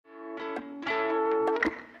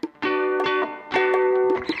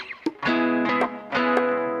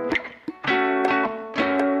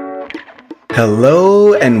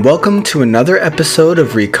Hello, and welcome to another episode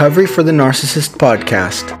of Recovery for the Narcissist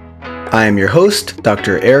podcast. I am your host,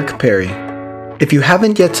 Dr. Eric Perry. If you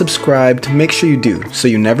haven't yet subscribed, make sure you do so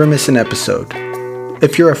you never miss an episode.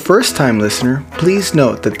 If you're a first-time listener, please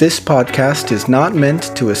note that this podcast is not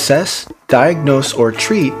meant to assess, diagnose, or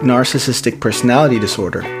treat narcissistic personality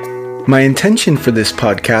disorder. My intention for this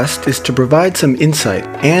podcast is to provide some insight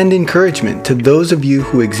and encouragement to those of you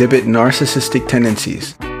who exhibit narcissistic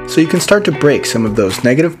tendencies, so you can start to break some of those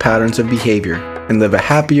negative patterns of behavior and live a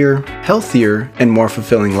happier, healthier, and more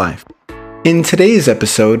fulfilling life. In today's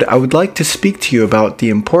episode, I would like to speak to you about the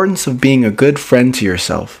importance of being a good friend to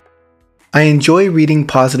yourself. I enjoy reading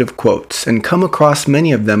positive quotes and come across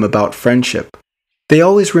many of them about friendship. They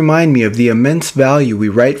always remind me of the immense value we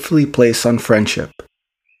rightfully place on friendship.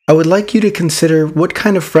 I would like you to consider, what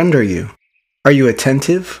kind of friend are you? Are you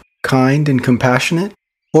attentive, kind, and compassionate?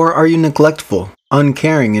 Or are you neglectful,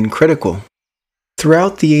 uncaring, and critical?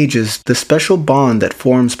 Throughout the ages, the special bond that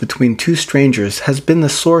forms between two strangers has been the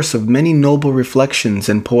source of many noble reflections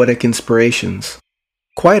and poetic inspirations.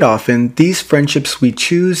 Quite often, these friendships we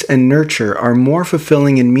choose and nurture are more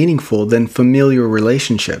fulfilling and meaningful than familiar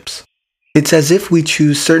relationships. It's as if we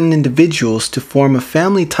choose certain individuals to form a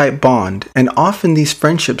family-type bond, and often these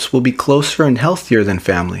friendships will be closer and healthier than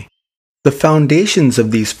family. The foundations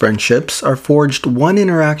of these friendships are forged one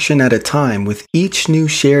interaction at a time, with each new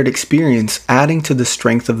shared experience adding to the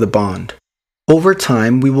strength of the bond. Over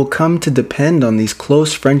time, we will come to depend on these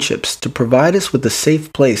close friendships to provide us with a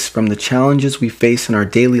safe place from the challenges we face in our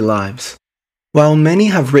daily lives. While many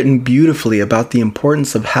have written beautifully about the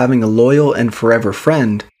importance of having a loyal and forever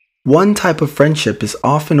friend, one type of friendship is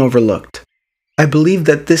often overlooked. I believe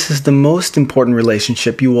that this is the most important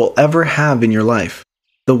relationship you will ever have in your life,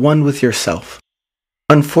 the one with yourself.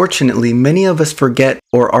 Unfortunately, many of us forget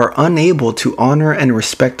or are unable to honor and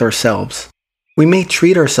respect ourselves. We may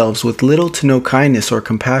treat ourselves with little to no kindness or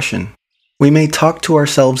compassion. We may talk to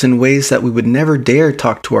ourselves in ways that we would never dare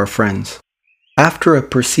talk to our friends. After a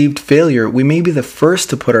perceived failure, we may be the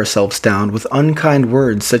first to put ourselves down with unkind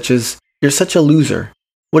words such as, "You're such a loser,"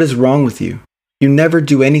 "What is wrong with you?" "You never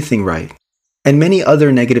do anything right," and many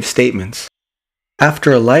other negative statements.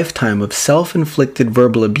 After a lifetime of self-inflicted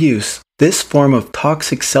verbal abuse, this form of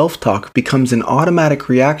toxic self-talk becomes an automatic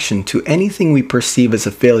reaction to anything we perceive as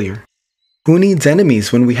a failure. Who needs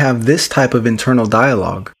enemies when we have this type of internal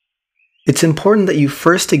dialogue? It's important that you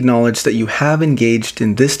first acknowledge that you have engaged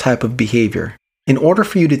in this type of behavior, in order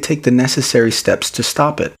for you to take the necessary steps to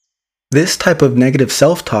stop it. This type of negative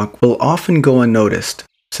self-talk will often go unnoticed,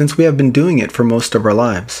 since we have been doing it for most of our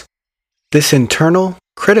lives. This internal,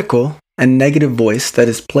 critical, and negative voice that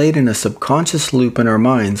is played in a subconscious loop in our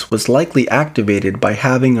minds was likely activated by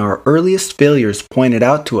having our earliest failures pointed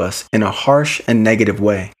out to us in a harsh and negative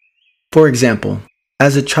way. For example,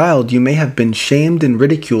 as a child, you may have been shamed and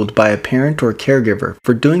ridiculed by a parent or caregiver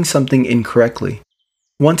for doing something incorrectly.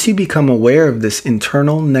 Once you become aware of this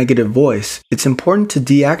internal negative voice, it's important to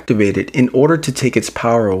deactivate it in order to take its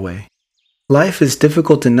power away. Life is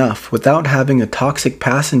difficult enough without having a toxic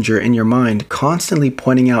passenger in your mind constantly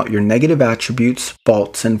pointing out your negative attributes,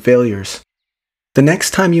 faults, and failures. The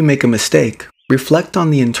next time you make a mistake, reflect on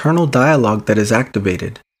the internal dialogue that is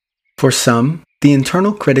activated. For some, the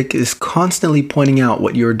internal critic is constantly pointing out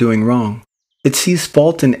what you are doing wrong. It sees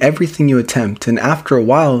fault in everything you attempt, and after a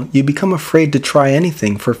while, you become afraid to try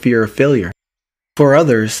anything for fear of failure. For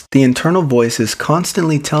others, the internal voice is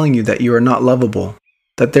constantly telling you that you are not lovable,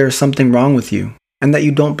 that there is something wrong with you, and that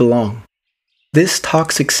you don't belong. This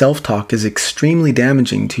toxic self-talk is extremely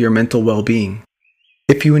damaging to your mental well-being.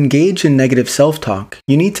 If you engage in negative self-talk,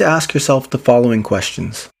 you need to ask yourself the following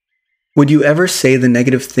questions. Would you ever say the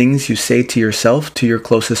negative things you say to yourself to your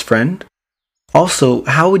closest friend? Also,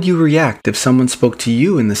 how would you react if someone spoke to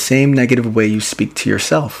you in the same negative way you speak to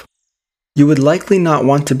yourself? You would likely not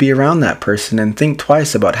want to be around that person and think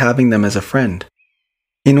twice about having them as a friend.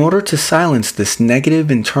 In order to silence this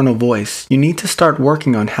negative internal voice, you need to start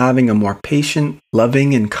working on having a more patient,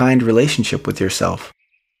 loving, and kind relationship with yourself.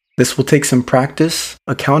 This will take some practice,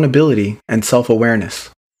 accountability, and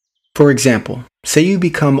self-awareness. For example, say you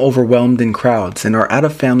become overwhelmed in crowds and are at a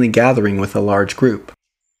family gathering with a large group.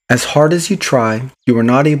 As hard as you try, you are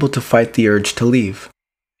not able to fight the urge to leave.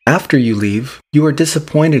 After you leave, you are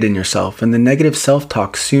disappointed in yourself and the negative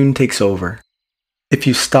self-talk soon takes over. If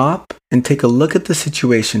you stop and take a look at the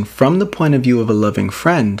situation from the point of view of a loving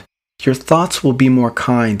friend, your thoughts will be more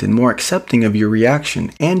kind and more accepting of your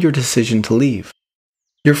reaction and your decision to leave.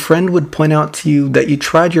 Your friend would point out to you that you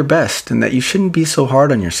tried your best and that you shouldn't be so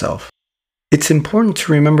hard on yourself. It's important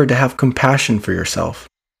to remember to have compassion for yourself.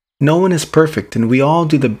 No one is perfect, and we all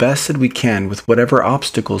do the best that we can with whatever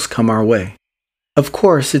obstacles come our way. Of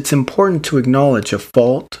course, it's important to acknowledge a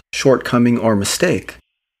fault, shortcoming, or mistake,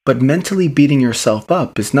 but mentally beating yourself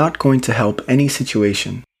up is not going to help any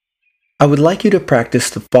situation. I would like you to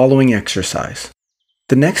practice the following exercise.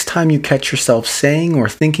 The next time you catch yourself saying or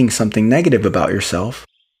thinking something negative about yourself,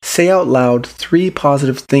 say out loud 3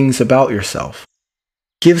 positive things about yourself.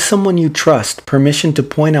 Give someone you trust permission to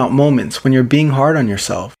point out moments when you're being hard on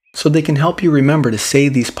yourself, so they can help you remember to say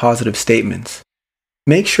these positive statements.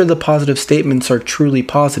 Make sure the positive statements are truly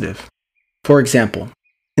positive. For example,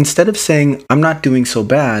 instead of saying, "I'm not doing so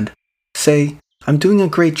bad," say, "I'm doing a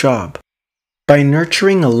great job." By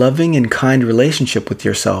nurturing a loving and kind relationship with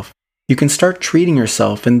yourself, you can start treating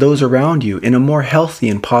yourself and those around you in a more healthy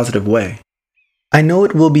and positive way. I know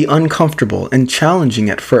it will be uncomfortable and challenging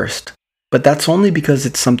at first, but that's only because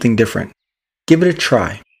it's something different. Give it a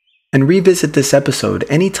try, and revisit this episode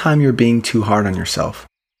anytime you're being too hard on yourself.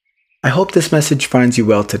 I hope this message finds you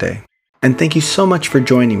well today, and thank you so much for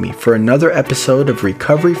joining me for another episode of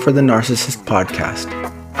Recovery for the Narcissist podcast.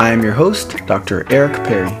 I am your host, Dr. Eric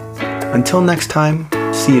Perry. Until next time,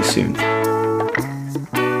 see you soon.